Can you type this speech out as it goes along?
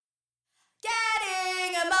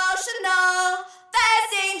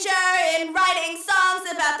danger in writing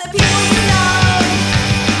songs about the people you know.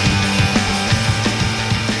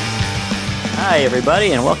 Hi,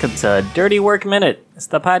 everybody, and welcome to Dirty Work Minute. It's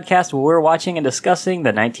the podcast where we're watching and discussing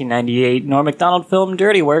the 1998 Norm Macdonald film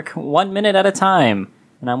Dirty Work 1 minute at a time.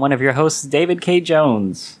 And I'm one of your hosts, David K.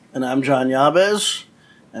 Jones. And I'm John Yabez.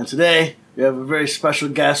 And today, we have a very special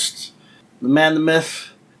guest, the man, the myth,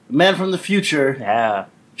 the man from the future, Yeah.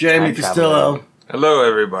 Jeremy Time Castillo. traveler. Hello,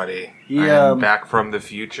 everybody. He, I'm back from the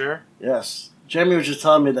future. Yes. Jeremy was just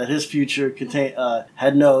telling me that his future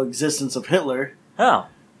had no existence of Hitler Oh.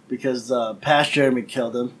 because past Jeremy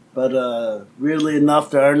killed him. But weirdly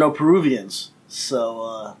enough, there are no Peruvians.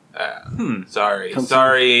 So, Sorry, Come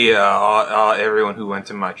all everyone who went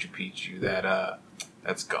to Machu Picchu.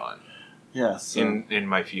 That's gone yeah. So, in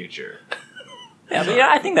my future. Yeah, but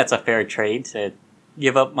I think that's a fair trade to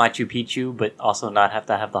give up Machu Picchu, but also not have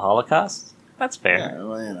to have the Holocaust. That's fair. yeah,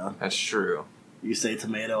 well, you know, That's true. you say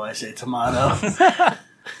tomato, I say tomato.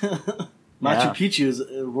 Machu Yeah. Picchu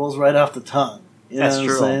it rolls right off the tongue. You know That's what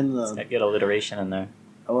true. I'm saying? It's got good alliteration in there.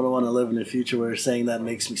 I wouldn't want to live in a future where saying that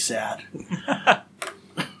makes me sad.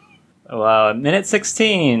 Well, minute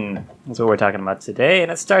 16 is what we're talking about today,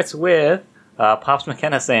 and it starts with Pops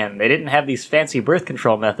McKenna saying they didn't have these fancy birth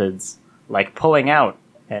control methods, like pulling out,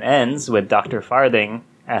 and ends with Dr. Farthing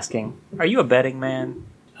asking, "Are you a betting man?"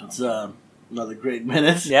 It's another great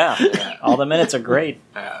minute. Yeah, all the minutes are great.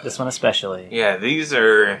 Uh, This one especially. yeah, these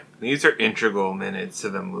are integral minutes to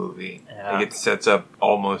the movie. Yeah. Like, it sets up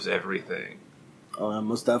almost everything. Oh,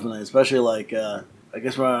 most definitely. Especially like, I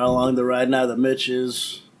guess we're along the ride now that Mitch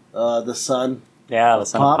is the son. Yeah, the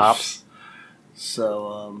son of Pops.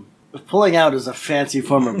 So, if pulling out is a fancy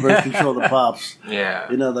form of birth control to Pops. Yeah.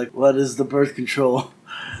 You know, like, what is the birth control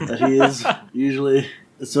that he is usually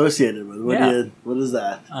associated with? What is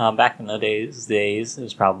that? Back in the days, it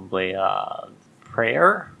was probably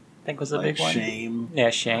prayer, I think was a Like big one. shame. Yeah,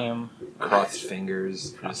 shame. Crossed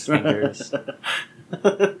fingers. Cross fingers.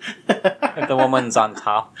 If the woman's on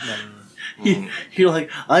top, then You're like,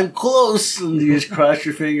 I'm close, and you just cross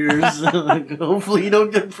your fingers. Like, hopefully, you don't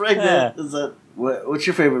get pregnant. Yeah. Is that what's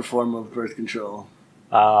your favorite form of birth control?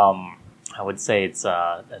 I would say it's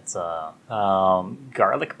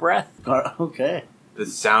garlic breath. Okay. The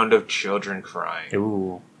sound of children crying.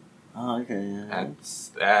 Ooh. Oh, okay.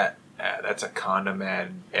 Yeah. That's a condom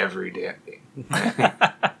ad every day.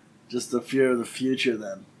 Just the fear of the future,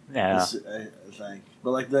 then. Yeah. I think.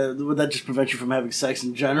 But like, would that just prevent you from having sex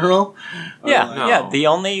in general? Or Yeah, like- No. yeah. The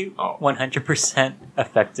only Oh. 100%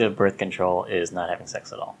 effective birth control is not having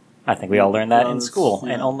sex at all. I think we all learned that Well, in that's- school,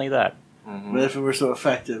 yeah. and only that. Mhm. But if it were so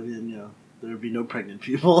effective, then, there would be no pregnant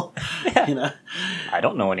people. You know, I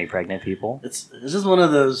don't know any pregnant people. it's just one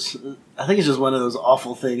of those. I think it's just one of those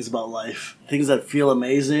awful things about life. Things that feel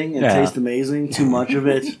amazing and Yeah. taste amazing. Too much of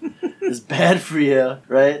it is bad for you,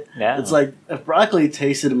 right? Yeah. It's like if broccoli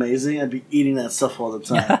tasted amazing, I'd be eating that stuff all the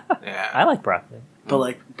time. Yeah. I like broccoli. But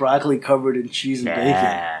like broccoli covered in cheese and bacon.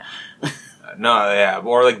 Yeah. No, yeah,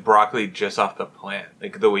 or like broccoli just off the plant,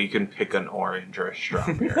 like the way you can pick an orange or a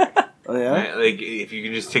strawberry. Oh yeah. Right? Like if you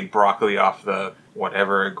can just take broccoli off the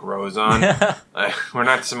whatever it grows on, like, we're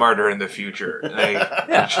not smarter in the future. Like,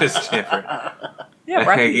 it's just different. Yeah, Like,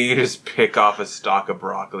 broccoli. you just pick off a stalk of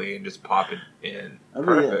broccoli and just pop it in. I mean,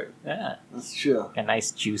 Perfect. Yeah. That's true. A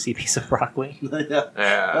nice juicy piece of broccoli. Yeah.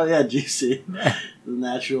 Yeah. Oh yeah, juicy. The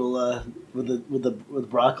natural with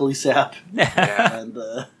broccoli sap Yeah. and.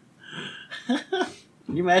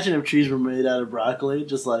 Can you imagine if trees were made out of broccoli,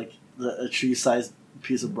 just like a tree-sized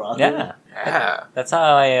piece of broccoli? Yeah. Yeah. That's how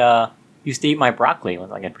I used to eat my broccoli.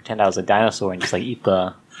 When I'd pretend I was a dinosaur and just like eat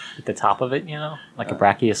the top of it, like a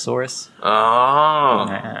brachiosaurus. Oh,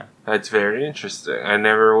 Yeah. that's very interesting. I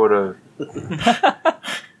never would have.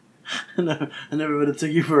 I never would have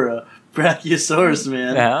took you for a brachiosaurus,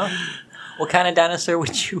 man. Yeah. What kind of dinosaur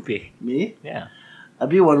would you be? Me? Yeah. I'd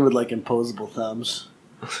be one with like imposable thumbs.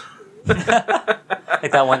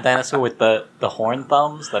 Like that one dinosaur with the horn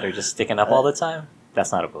thumbs that are just sticking up all the time?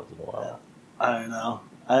 That's not opposable at all. I don't know.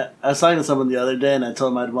 I was talking to someone the other day, and I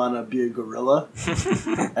told him I'd want to be a gorilla,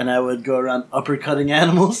 and I would go around uppercutting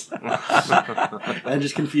animals, and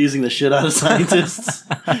just confusing the shit out of scientists.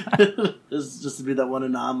 Just to be that one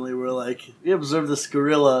anomaly where, like, we observed this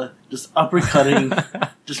gorilla just uppercutting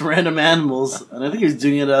just random animals, and I think he was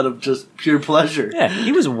doing it out of just pure pleasure. Yeah,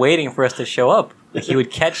 he was waiting for us to show up. Like he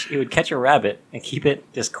would catch a rabbit and keep it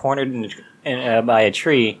just cornered by a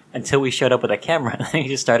tree until we showed up with a camera, and then he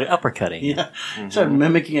just started uppercutting. Yeah, he started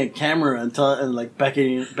mimicking a camera and like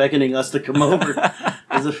beckoning us to come over,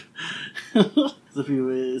 as if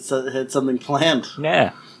he had something planned.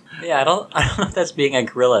 Yeah. Yeah, I don't know if that's being a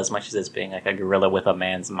gorilla as much as it's being like a gorilla with a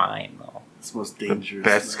man's mind, though. It's the most The dangerous.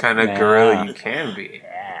 best man. kind of Yeah. gorilla you can be.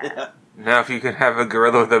 Yeah. Yeah. Now, if you could have a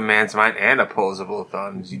gorilla with a man's mind and opposable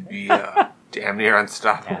thumbs, you'd be damn near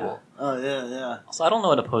unstoppable. Oh yeah, yeah. So I don't know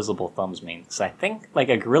what opposable thumbs mean. So I think like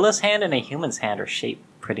a gorilla's hand and a human's hand are shaped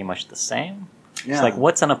pretty much the same. Yeah. It's like,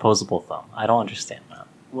 what's an opposable thumb? I don't understand that.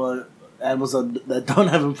 Well, animals that don't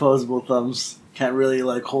have opposable thumbs can't really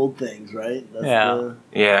like hold things, right? That's Yeah.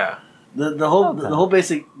 Yeah. The whole Okay. the whole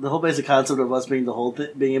basic concept of us being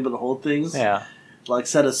being able to hold things, Yeah. like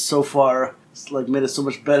set us so far, it's like made us so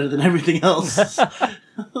much better than everything else.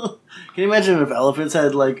 Can you imagine if elephants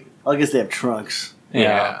had like? I guess they have trunks,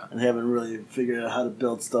 Yeah. and they haven't really figured out how to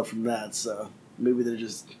build stuff from that. So maybe they're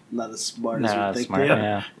just not as smart as No, we think smart. they are.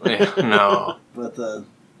 Yeah. Yeah, no. But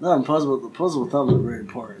no, opposable thumbs are very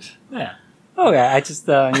important. Yeah. Okay. I just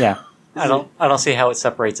yeah. I don't see how it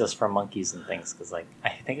separates us from monkeys and things because like I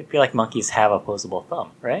feel like monkeys have opposable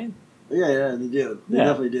thumb, right? Yeah, they do. They Yeah.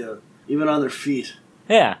 definitely do. Even on their feet.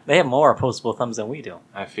 Yeah, they have more opposable thumbs than we do.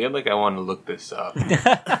 I feel like I want to look this up.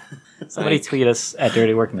 Somebody Like- tweet us at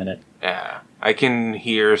Dirty Work Minute. Yeah. I can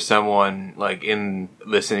hear someone, like, in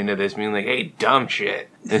listening to this being like, hey, dumb shit.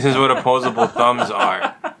 This is what opposable thumbs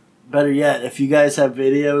are. Better yet, if you guys have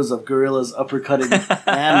videos of gorillas uppercutting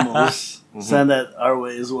animals, send that our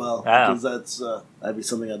way as well. Wow. Because that'd be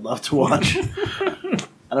something I'd love to watch.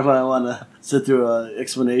 I don't know if I want to sit through an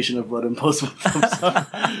explanation of what opposable thumbs are.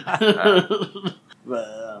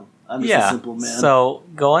 But I'm just a simple man. So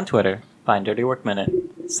go on Twitter, find Dirty Work Minute,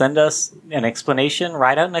 send us an explanation,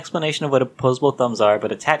 write out an explanation of what opposable thumbs are,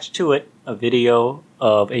 but attach to it a video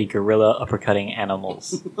of a gorilla uppercutting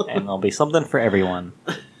animals, and there'll be something for everyone.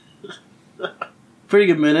 Pretty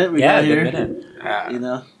good minute we yeah, got good here. minute. You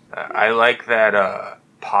know, I like that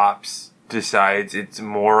Pops decides it's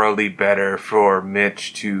morally better for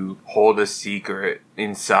Mitch to hold a secret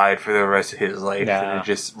inside for the rest of his life Yeah. than to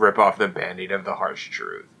just rip off the band-aid of the harsh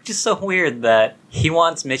truth. Which is so weird that he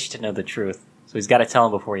wants Mitch to know the truth, so he's got to tell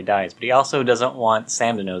him before he dies, but he also doesn't want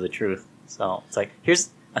Sam to know the truth. So it's like,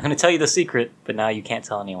 I'm going to tell you the secret, but now you can't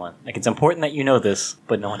tell anyone. Like, it's important that you know this,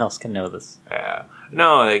 but no one else can know this. Yeah.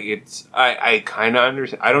 No, like, I kind of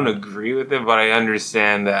understand. I don't agree with it, but I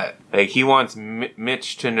understand that, like, he wants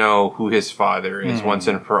Mitch to know who his father is once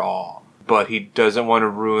and for all. But he doesn't want to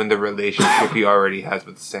ruin the relationship he already has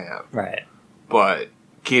with Sam. Right. But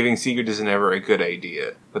keeping secret is never a good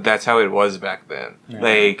idea. But that's how it was back then. Yeah.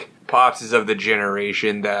 Like, Pops is of the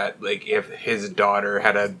generation that, like, if his daughter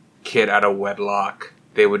had a kid out of wedlock,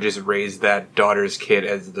 they would just raise that daughter's kid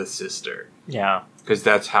as the sister. Yeah. Because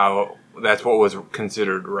that's what was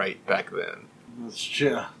considered right back then. that's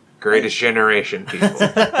true. Greatest generation, people.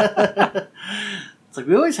 It's like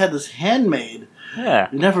we always had this handmaid. Yeah.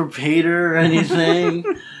 We never paid her or anything.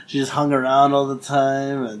 She just hung around all the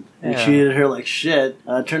time, and we Yeah. treated her like shit.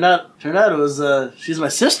 Turned out it was she's my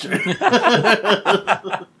sister.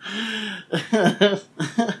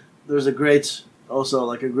 There's a great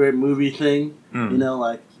movie thing. You know,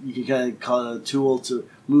 like you can kind of call it a tool to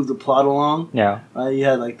move the plot along. Yeah. You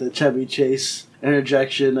had like the Chevy Chase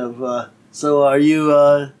interjection of, so are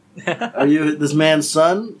you this man's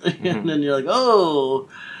son? And then you're like, oh,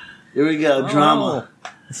 here we go, drama. Oh,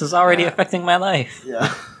 this is already affecting my life.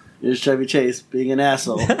 Yeah. Here's Chevy Chase being an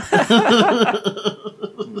asshole. That's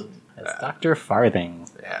Dr. Farthing.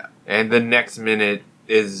 Yeah. And the next minute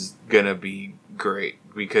is gonna be great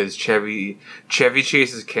because Chevy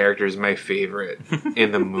Chase's character is my favorite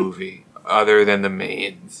in the movie, other than the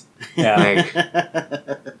mains. Yeah.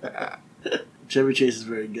 Like, Chevy Chase is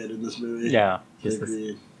very good in this movie. Yeah. Like,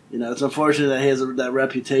 you know, it's unfortunate that he has that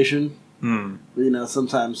reputation. Hmm. But, you know,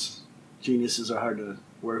 sometimes geniuses are hard to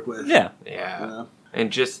work with. Yeah. yeah. You know?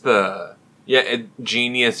 And just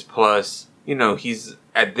genius plus, you know, he's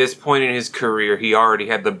at this point in his career, he already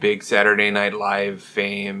had the big Saturday Night Live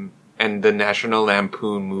fame and the National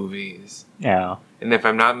Lampoon movies. Yeah. And if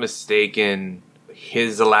I'm not mistaken,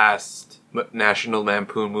 his last National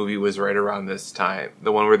Lampoon movie was right around this time.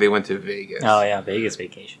 The one where they went to Vegas. Oh, yeah. Vegas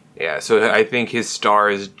Vacation. Yeah, so I think his star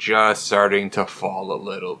is just starting to fall a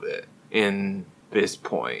little bit in this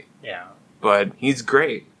point. Yeah. But he's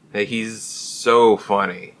great. Like, he's so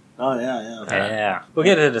funny. Oh, yeah. Yeah. We'll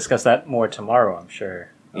get to discuss that more tomorrow, I'm sure.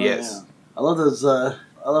 Oh, Yes. yeah. I love those, I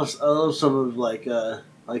love some of, like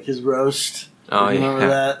his roast. Oh, You remember yeah.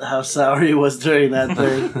 that? How sour he was during that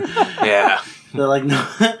thing. Yeah. that like no,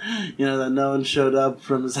 that no one showed up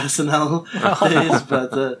from his SNL days,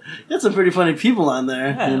 but he had some pretty funny people on there,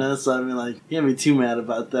 Yeah. So I mean, like, he can't be too mad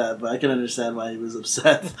about that, but I can understand why he was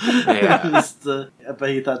upset. Yeah. I bet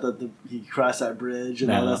he thought that he crossed that bridge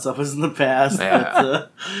and all Yeah. that stuff was in the past. Yeah.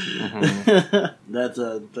 But,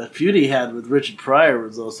 that feud he had with Richard Pryor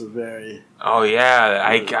was also very. Oh yeah,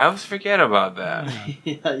 I always forget about that.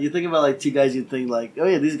 Yeah, you think about like two guys, you think like, oh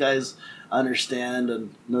yeah, these guys understand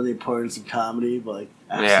and know the importance of comedy, but like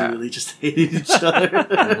absolutely just hated each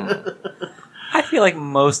other. I feel like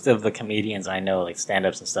most of the comedians I know, like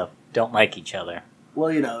stand-ups and stuff, don't like each other. Well,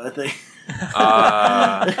 I think.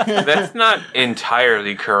 That's not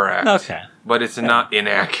entirely correct. Okay. But it's not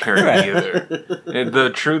inaccurate Right. either.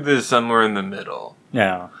 The truth is somewhere in the middle.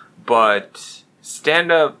 No. But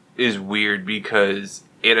stand-up is weird because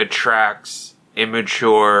it attracts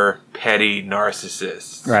immature, petty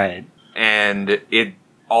narcissists. Right. And it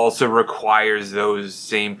also requires those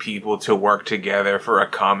same people to work together for a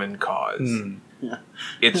common cause. Mm. Yeah.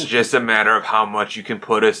 It's just a matter of how much you can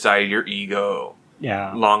put aside your ego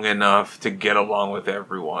Yeah. long enough to get along with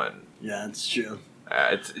everyone. Yeah, it's true.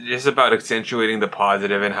 It's just about accentuating the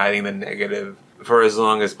positive and hiding the negative for as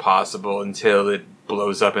long as possible until it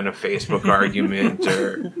blows up in a Facebook argument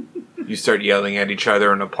or you start yelling at each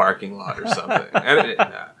other in a parking lot or something.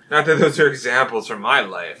 Not that those are examples from my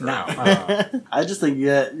life. No. I just think you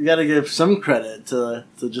got to give some credit to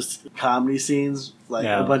just comedy scenes, like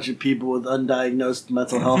Yeah. a bunch of people with undiagnosed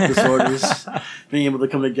mental health disorders being able to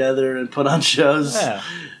come together and put on shows Yeah.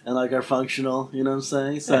 and like are functional. You know what I'm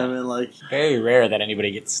saying? So Yeah. I mean, like, Very rare that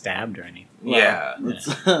anybody gets stabbed or anything. Yeah.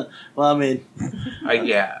 it's, well, I mean,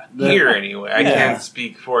 Here anyway. I Yeah. can't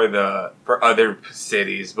speak for other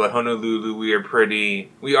cities, but Honolulu,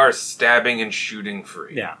 we are stabbing and shooting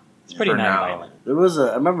free. Yeah. It's pretty For now.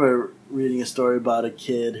 non-violent. I remember reading a story about a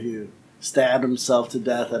kid who stabbed himself to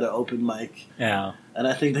death at an open mic. Yeah. And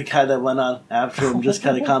I think the guy that went on after him just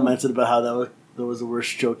kind of commented about how that was the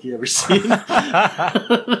worst joke he ever seen.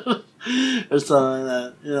 Or something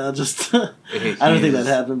like that. Just, I don't think that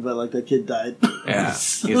happened, but like that kid died. Yeah.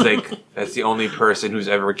 He's like, that's the only person who's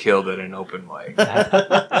ever killed at an open mic.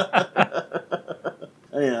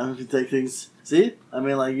 If you take things. See? I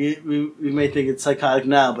mean, like, we may think it's psychotic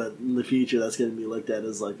now, but in the future, that's going to be looked at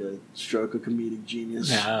as like a stroke of comedic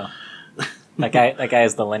genius. No. That guy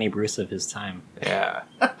is the Lenny Bruce of his time. Yeah.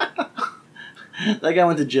 That guy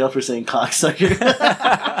went to jail for saying cocksucker.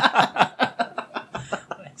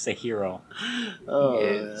 It's a hero. Oh,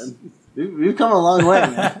 Yes. man. We've come a long way,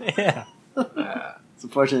 man. Yeah. It's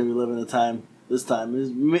unfortunate we live in a time, this time.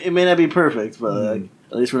 It may not be perfect, but like,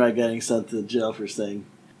 at least we're not getting sent to jail for saying,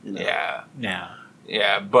 Yeah. Yeah.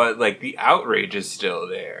 Yeah, but like the outrage is still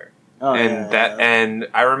there. Oh, And and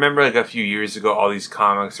I remember like a few years ago, all these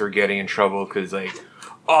comics were getting in trouble because like,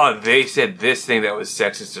 oh, they said this thing that was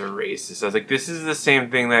sexist or racist. I was like, this is the same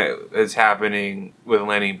thing that is happening with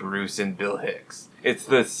Lenny Bruce and Bill Hicks. It's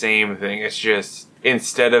the same thing. It's just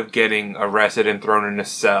instead of getting arrested and thrown in a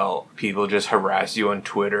cell, people just harass you on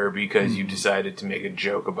Twitter because you decided to make a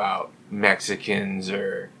joke about Mexicans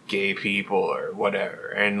or gay people or whatever.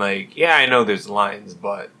 And like, yeah, I know there's lines,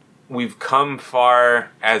 but we've come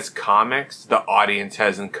far as comics. The audience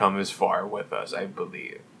hasn't come as far with us, I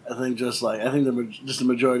believe. I think the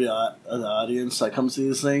majority of the audience that comes to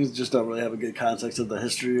these things just don't really have a good context of the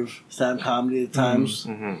history of stand-up comedy at times.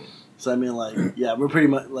 Mm-hmm. So I mean, like, yeah, we're pretty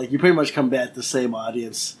much like you pretty much combat the same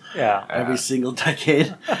audience Yeah. every single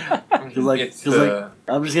decade. It's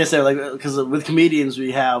I'm just gonna say, like, because with comedians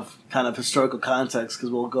we have kind of historical context because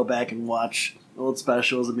we'll go back and watch old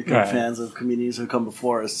specials and become Right. fans of comedians who come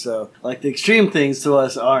before us. So like the extreme things to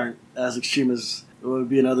us aren't as extreme as it would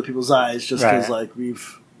be in other people's eyes, just because Right. like we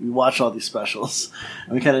watch all these specials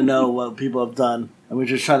and we kind of know what people have done and we're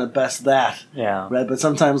just trying to best that. Yeah. Right, but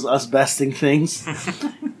sometimes us besting things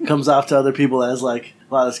comes off to other people as like,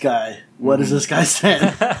 wow, this guy, what is this guy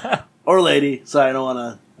saying? Or lady. Sorry, I don't want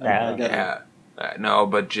to. Yeah. Yeah. No,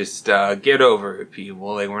 but just get over it,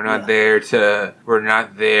 people. Like we're not there to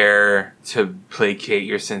placate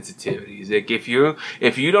your sensitivities. Like if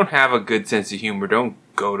you don't have a good sense of humor, don't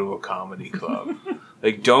go to a comedy club.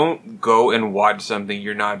 Like don't go and watch something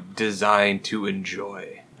you're not designed to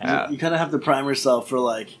enjoy. You kind of have to prime yourself for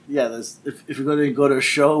like, if you're going to go to a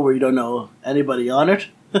show where you don't know anybody on it,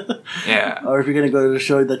 Yeah. or if you're going to go to a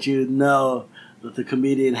show that you know that the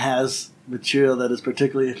comedian has material that is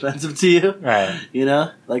particularly offensive to you, Right.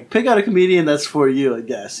 like pick out a comedian that's for you, I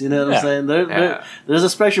guess. You know what Yeah. I'm saying? There's a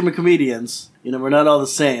spectrum of comedians. We're not all the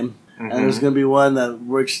same. and there's going to be one that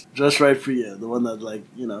works just right for you. The one that, like,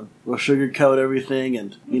 you know, will sugarcoat everything,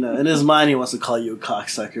 and, you know, in his mind he wants to call you a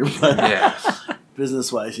cocksucker, but Yeah.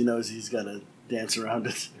 business-wise he knows he's got to dance around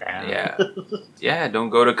it. Yeah, don't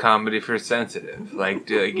go to comedy for sensitive. Like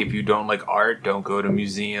if you don't like art, don't go to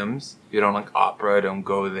museums. If you don't like opera, don't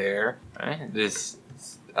go there. Right? Just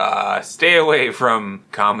stay away from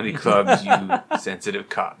comedy clubs, you sensitive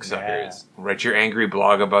cocksuckers. Write your angry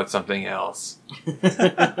blog about something else.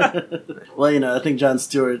 Well, you know, I think Jon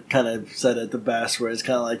Stewart kind of said it the best, where it's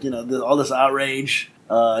kind of like, you know, all this outrage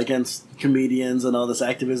against comedians and all this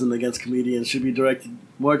activism against comedians should be directed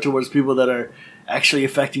more towards people that are actually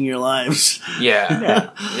affecting your lives.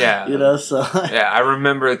 Yeah. You know, so Yeah, I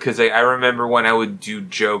remember because I remember when I would do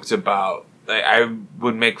jokes about, like, I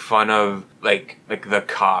would make fun of like the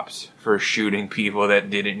cops for shooting people that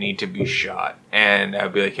didn't need to be shot, and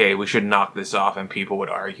I'd be like, "Hey, we should knock this off," and people would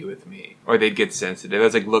argue with me, or they'd get sensitive. I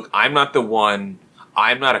was like, "Look, I'm not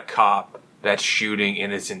a cop that's shooting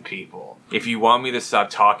innocent people. If you want me to stop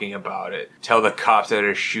talking about it, tell the cops that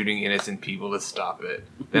are shooting innocent people to stop it.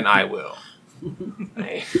 Then I will."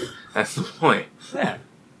 Hey, that's the point. Yeah.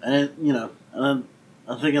 and it, you know, and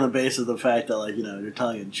I'm thinking the base of the fact that, like, you know, you're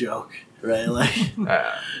telling a joke, right? Like,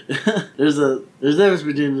 there's a difference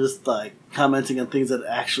between just like commenting on things that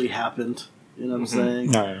actually happened. You know what I'm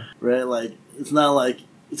saying? No. Right? Like, it's not like,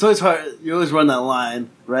 it's always hard. You always run that line,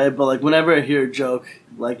 right? But like, whenever I hear a joke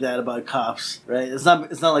like that about cops, right? It's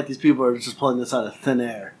not like these people are just pulling this out of thin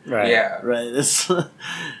air, Right. Yeah. right? It's a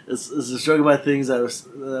joke about things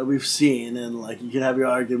that we've seen, and like, you can have your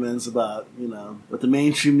arguments about, you know, what the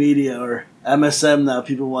mainstream media, or MSM now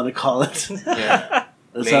people want to call it. Yeah.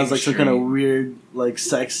 It sounds like some kind of Mainstream. weird, like,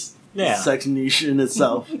 sex niche in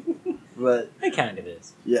itself. But It kind of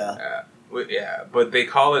is. yeah, Yeah, but they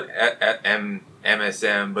call it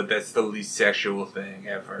MSM, but that's the least sexual thing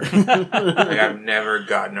ever. Like, I've never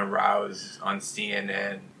gotten aroused on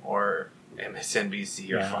CNN or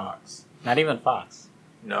MSNBC or Yeah. Fox. Not even Fox.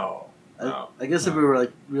 No. I guess if we were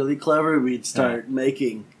like really clever, we'd start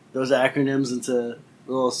making those acronyms into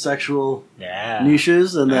little sexual Yeah.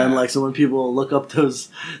 niches, and then Yeah. like, so when people look up those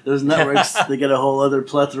networks, they get a whole other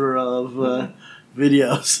plethora of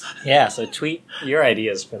videos. Yeah, so tweet your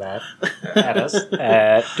ideas for that at us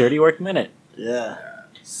at Dirty Work Minute. Yeah,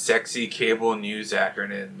 Sexy cable news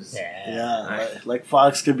acronyms. yeah. Like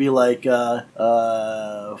Fox could be like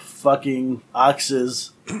fucking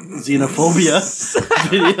Ox's xenophobia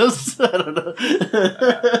videos. I don't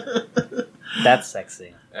know. That's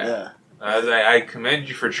sexy. Yeah. I commend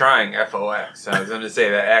you for trying FOX. I was going to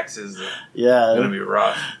say that X is going to Yeah, be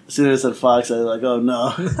rough. as soon as I said Fox, I was like, oh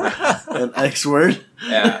no, an X word.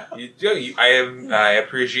 Yeah, I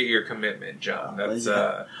appreciate your commitment, John. That's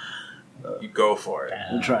you go for it.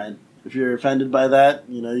 I'm trying. If you're offended by that,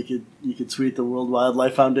 you know, you could tweet the World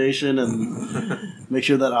Wildlife Foundation and make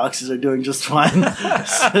sure that oxes are doing just fine.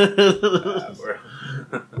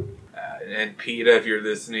 And PETA, if you're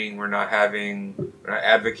listening, we're not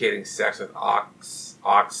advocating sex with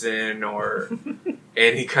oxen or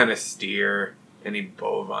any kind of steer, any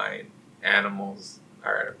bovine animals.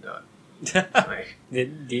 All right, I'm done. Like,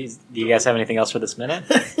 Do you guys have anything else for this minute?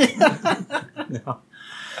 No.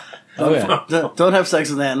 Don't have sex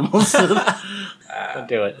with animals. Don't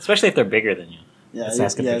do it. Especially if they're bigger than you. Yeah, That's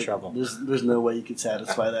asking for trouble. There's no way you could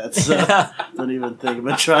satisfy that. So don't even think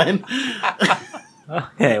about trying.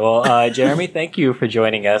 Okay, well, Jeremy, thank you for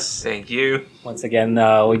joining us. thank you. Once again,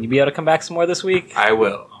 will you be able to come back some more this week? I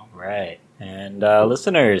will. All right. And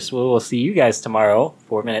listeners, we will see you guys tomorrow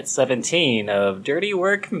for minute 17 of Dirty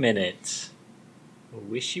Work Minute.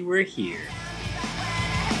 Wish you were here.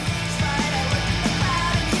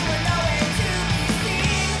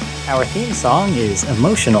 Our theme song is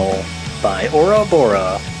Emotional by Aura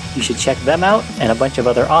Bora. You should check them out and a bunch of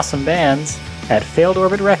other awesome bands at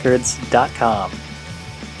failedorbitrecords.com.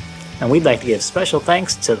 And we'd like to give special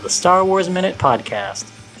thanks to the Star Wars Minute podcast,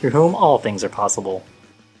 through whom all things are possible.